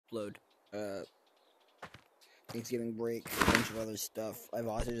upload. Thanksgiving break, a bunch of other stuff. I've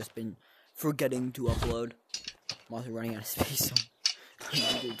also just been forgetting to upload. I'm also running out of space on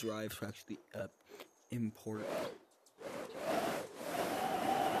Google Drive to actually import.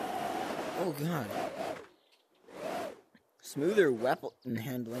 Oh god. Smoother weapon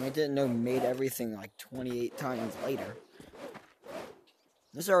handling. I didn't know made everything like 28 times later.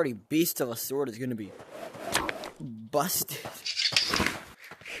 This already beast of a sword is gonna be busted.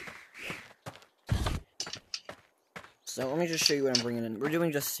 So let me just show you what I'm bringing in. We're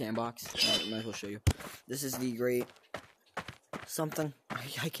doing just sandbox. I might as well show you. This is the great something.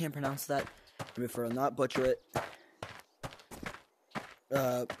 I can't pronounce that. I prefer to not butcher it.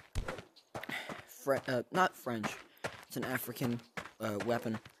 Not French. It's an African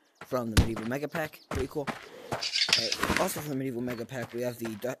weapon from the Medieval Mega Pack. Pretty cool. Also from the Medieval Mega Pack, we have the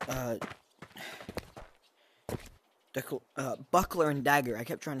buckler and dagger. I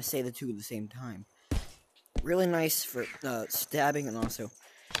kept trying to say the two at the same time. Really nice for stabbing and also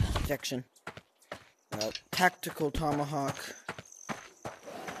protection. Tactical tomahawk.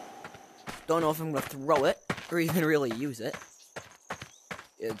 Don't know if I'm going to throw it or even really use it.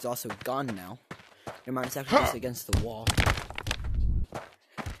 It's also gone now. Never mind, it's actually just against the wall.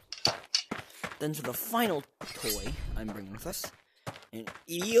 Then to the final toy I'm bringing with us. An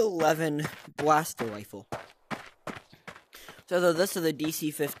E11 blaster rifle. So this is the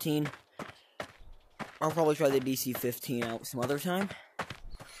DC-15. I'll probably try the DC-15 out some other time.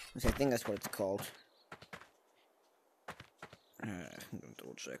 Which I think that's what it's called. I'm gonna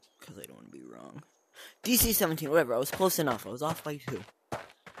double check, because I don't want to be wrong. DC-17, whatever, I was close enough. I was off by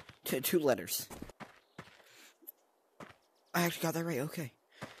two letters. I actually got that right, okay.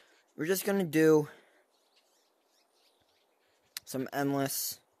 We're just gonna do some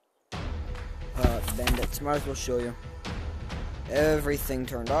endless bandits. Might as well show you. Everything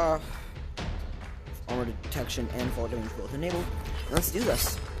turned off. Armor detection and fall damage both enabled. Let's do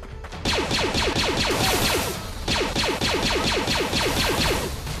this.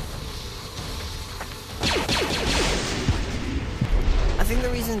 I think the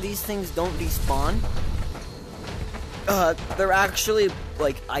reason these things don't despawn, they're actually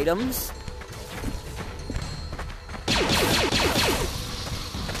like items.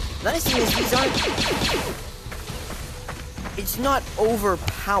 The nice thing is these aren't. It's not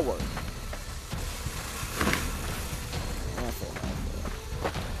overpowered.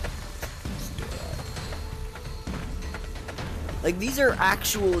 Like, these are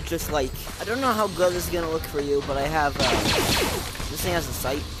actual, just like, I don't know how good this is gonna look for you, but I have, this thing has a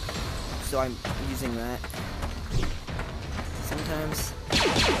sight, so I'm using that. Sometimes.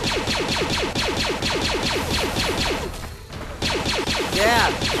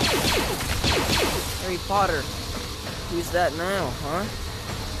 Yeah! Harry Potter. Who's that now, huh?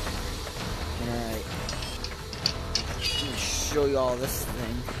 Alright. I'm gonna show you all this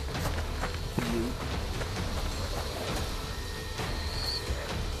thing.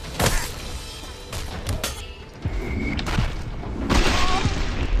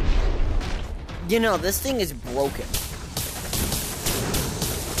 You know, this thing is broken.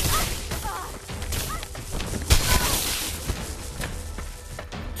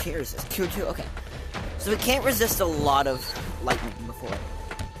 Cheers, it's 2-2, okay. So it can't resist a lot of lightning before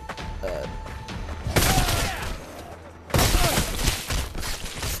it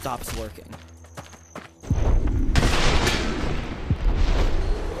stops working.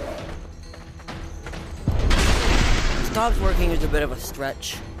 Stops working is a bit of a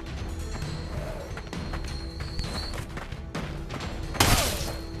stretch.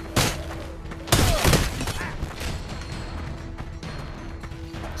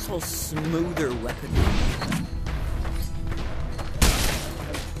 Smoother weapon.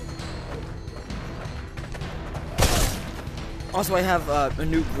 Also, I have a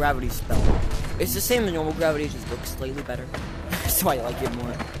new gravity spell. It's the same as normal gravity, it just looks slightly better. So I like it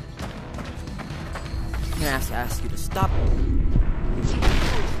more. I'm gonna have to ask you to stop.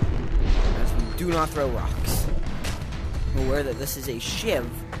 As we do not throw rocks. I'm aware that this is a shiv.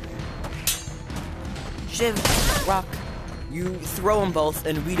 Shiv, rock. You throw them both,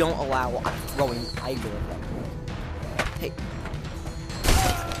 and we don't allow throwing either of them. Hey.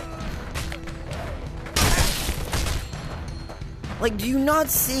 Like, do you not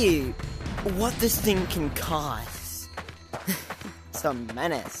see what this thing can cause? It's a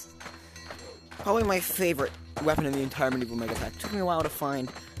menace. Probably my favorite weapon in the entire Medieval Mega Pack. Took me a while to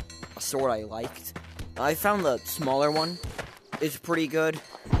find a sword I liked. I found the smaller one. It's pretty good.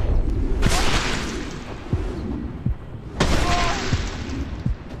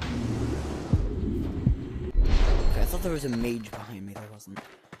 There was a mage behind me, there wasn't.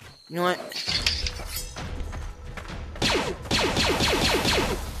 You know what?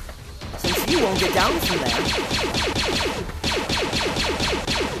 Since you won't get down from there,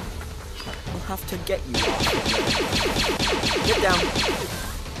 we'll have to get you off. Get down.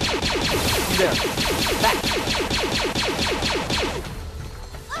 You there. Back.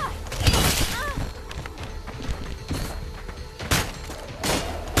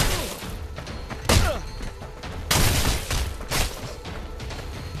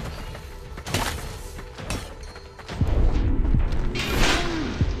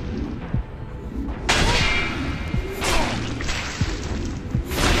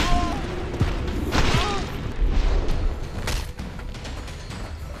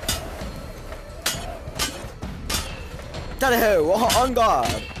 Tally-ho! On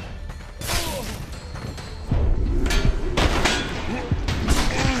guard!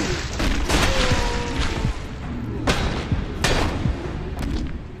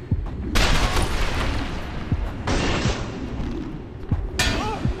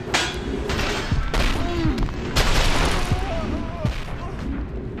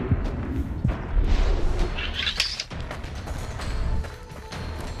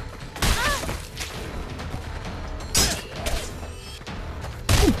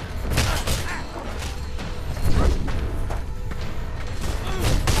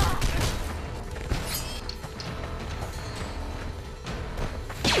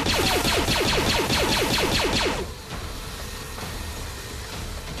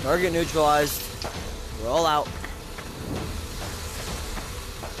 Target neutralized. We're all out.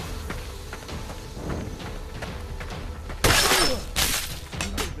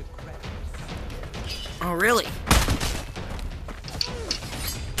 Oh, really?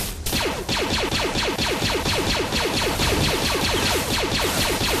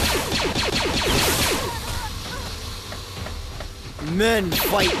 Men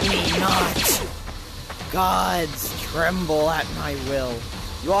fight me not. Gods tremble at my will.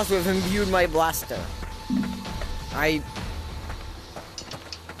 You also have imbued my blaster. I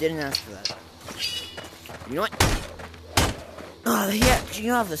didn't ask for that. You know what? Oh, yeah,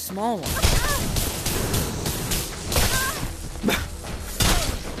 you have the small one.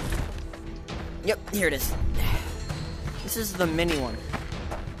 Yep, here it is. This is the mini one.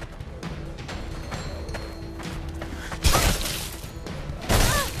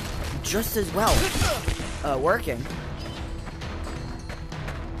 Just as well. Working.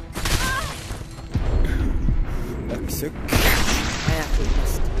 I actually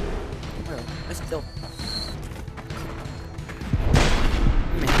missed. Oh, I still.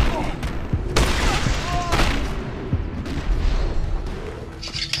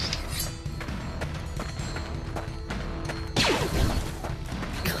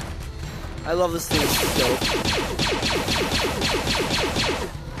 I love this thing so.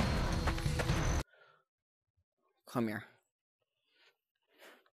 Come here.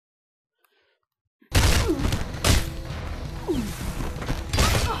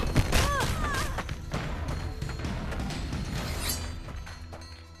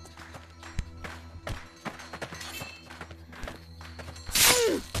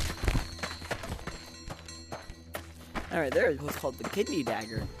 Alright, there is what's called the kidney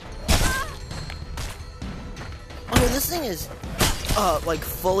dagger. Okay, this thing is, like,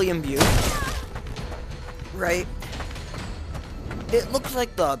 fully imbued. Right? It looks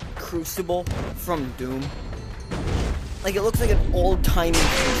like the Crucible from Doom. Like, it looks like an old-timey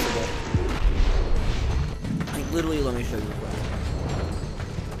Crucible. Like, literally, let me show you real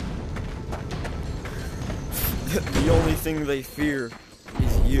quick. The only thing they fear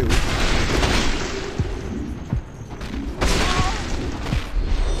is you.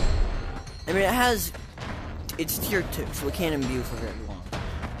 I mean, it's tier 2, so it can't imbue for very long.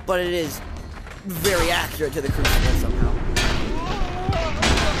 But it is very accurate to the Crucible somehow.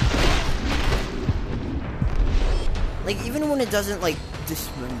 Like, even when it doesn't, like,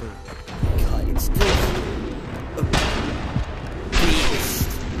 dismember cut, it's still a beast.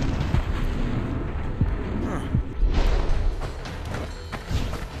 Huh.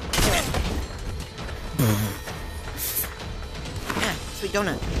 Yeah, sweet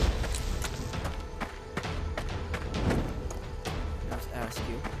donut.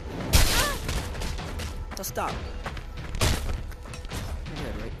 Stop. You're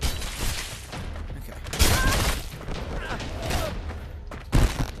good, right? Okay.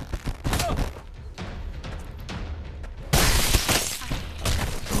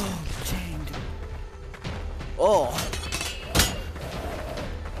 Oh, dang. Oh.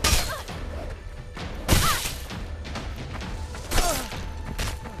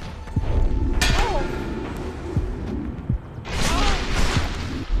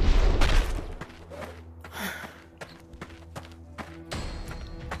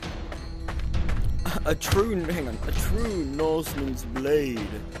 A true Norseman's blade.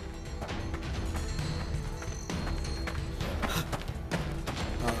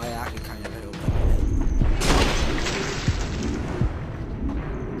 Oh, I actually kind of opened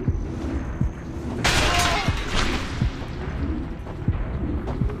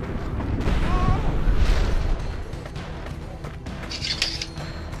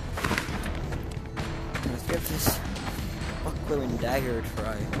Let's give this buckler and dagger a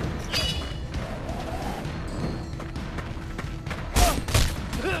try.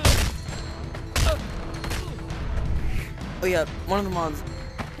 Oh yeah, one of the mods,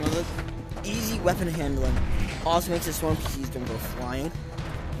 the easy weapon handling also makes it so NPCs don't go flying.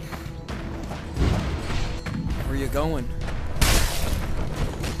 Where you going?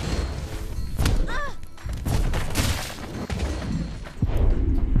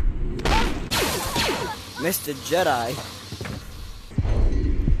 Mr. Jedi.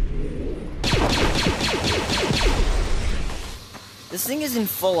 This thing is in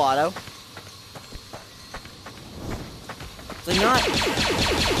full auto. It's like not...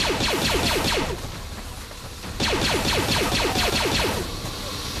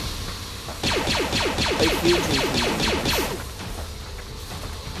 a huge inconvenience.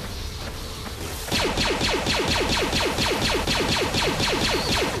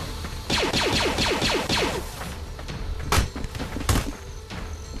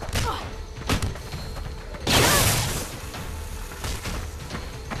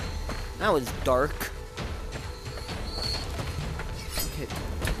 That was dark. Okay, if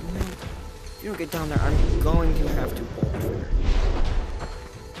you don't get down there, I'm going to have to bolt here.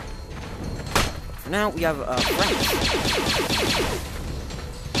 For now, we have friends.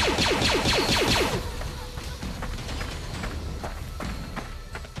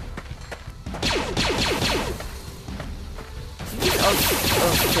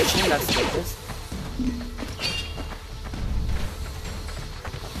 Fishing, that's stupid.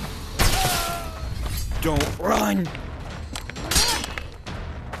 Don't run!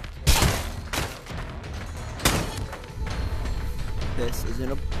 This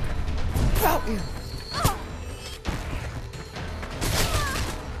isn't about you.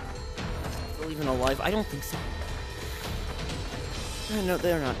 Still even alive? I don't think so. No,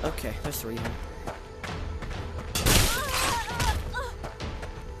 they're not. Okay, there's three of them.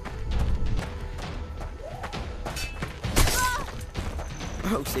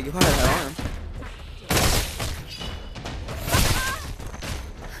 Oh, say goodbye to that arm.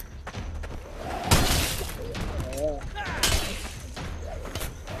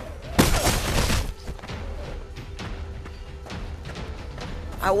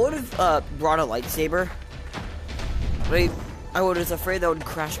 I would have brought a lightsaber, but I was afraid that would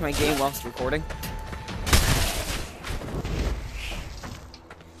crash my game whilst recording.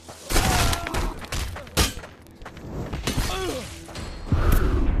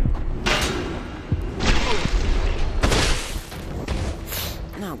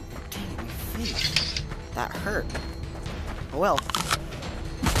 No, dang it, my face. That hurt. Oh well.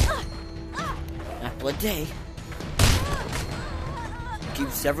 Apple a day.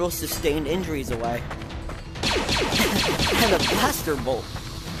 Keep several sustained injuries away. And a blaster bolt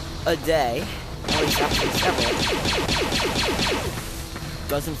a day, at least actually several,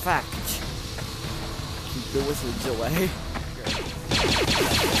 does in fact keep the wizards away.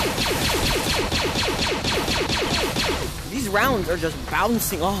 These rounds are just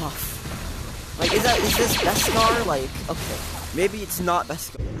bouncing off. Like, is this Beskar? Like, okay, maybe it's not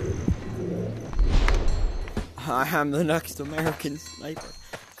Beskar. I am the next American sniper,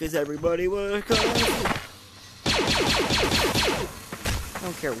 because everybody would come. I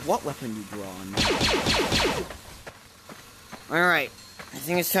don't care what weapon you draw on me. Alright, I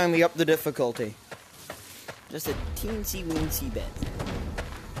think it's time we up the difficulty. Just a teensy-weensy bit.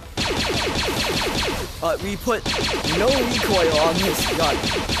 We put no recoil on this gun.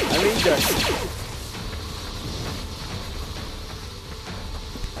 I mean, just...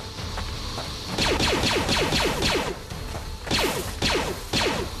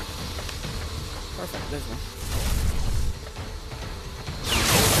 Perfect, there's one.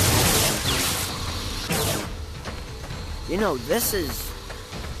 You know, this is...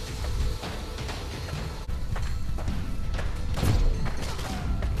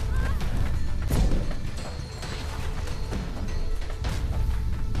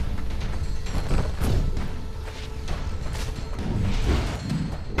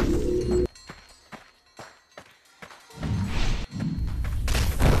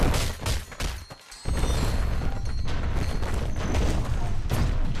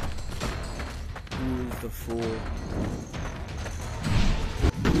 Who's the fool?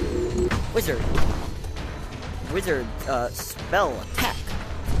 Wizard. wizard spell attack.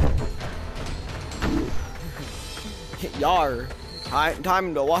 Yar.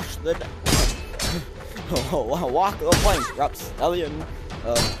 Time to wash the walk the plank, rapscallion.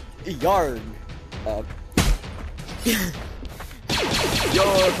 Yard.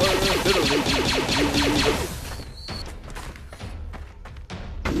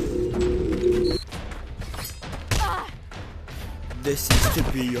 This is to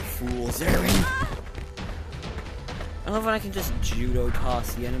be a fool's errand. I love when I can just judo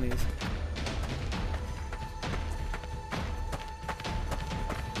toss the enemies.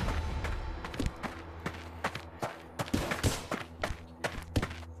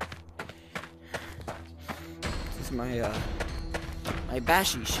 This is my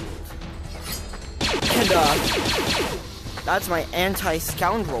Bashi shield. And that's my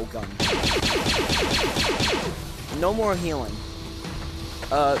anti-scoundrel gun. No more healing.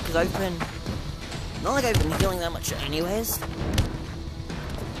 Cause I've been, not like I've been healing that much anyways.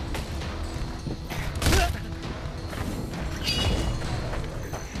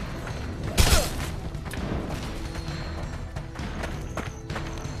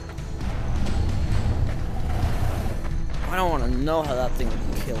 I don't want to know how that thing would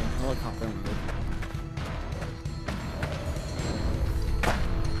kill a helicopter mode.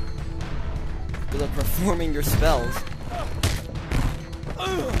 Good at performing your spells.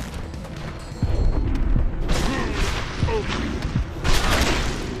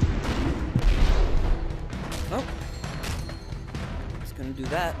 Oh, just gonna do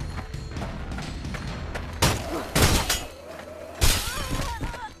that.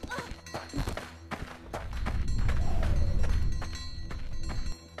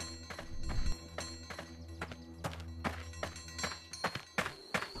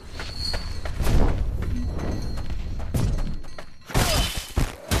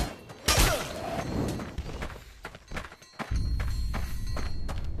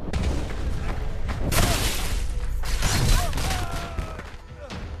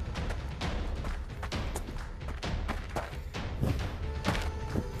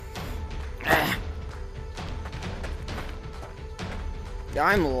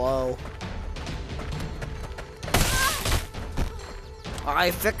 I'm low.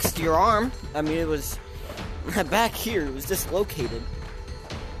 I fixed your arm. I mean, it was back here. It was dislocated.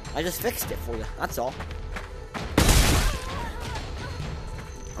 I just fixed it for you. That's all.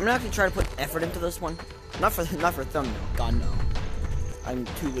 I'm not gonna try to put effort into this one. Not for thumbnail. God no. I'm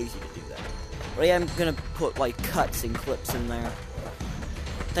too lazy to do that. But yeah, I'm gonna put like cuts and clips in there.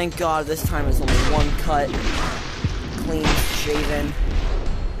 Thank God this time it's only one cut, clean shaven.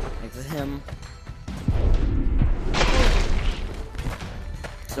 Him,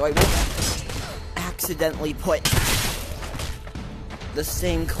 so I won't accidentally put the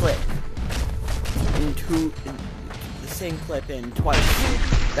same clip in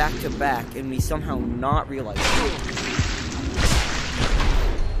twice, back to back, and me somehow not realize it.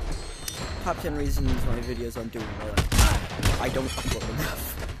 Top 10 reasons my videos aren't doing well. I don't upload enough.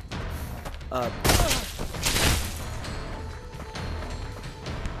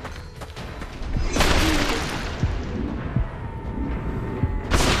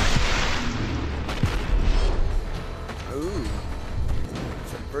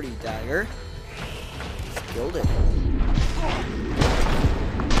 Pretty dagger. Let's build it.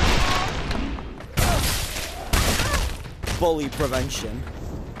 Bully prevention.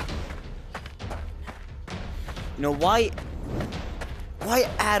 You know, why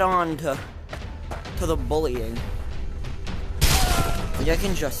add on to the bullying? I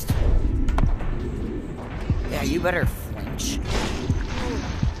can just, yeah, you better flinch.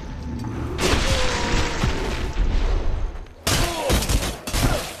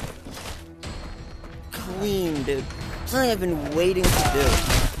 Clean, dude. Something I've been waiting to do.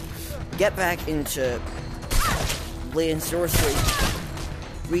 Get back into playing sorcery.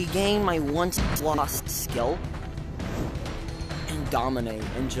 Regain my once lost skill. And dominate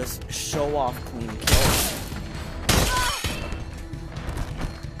and just show off clean kills.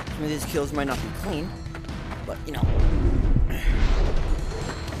 Some of these kills might not be clean, but you know.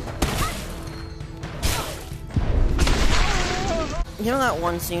 You know that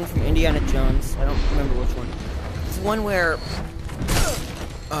one scene from Indiana Jones? I don't remember which one. It's one where,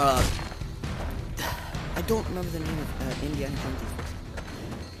 I don't remember the name of Indiana Jones.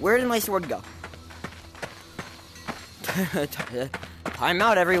 Where did my sword go? Time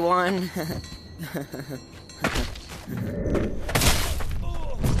out, everyone.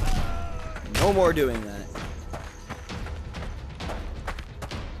 No more doing that.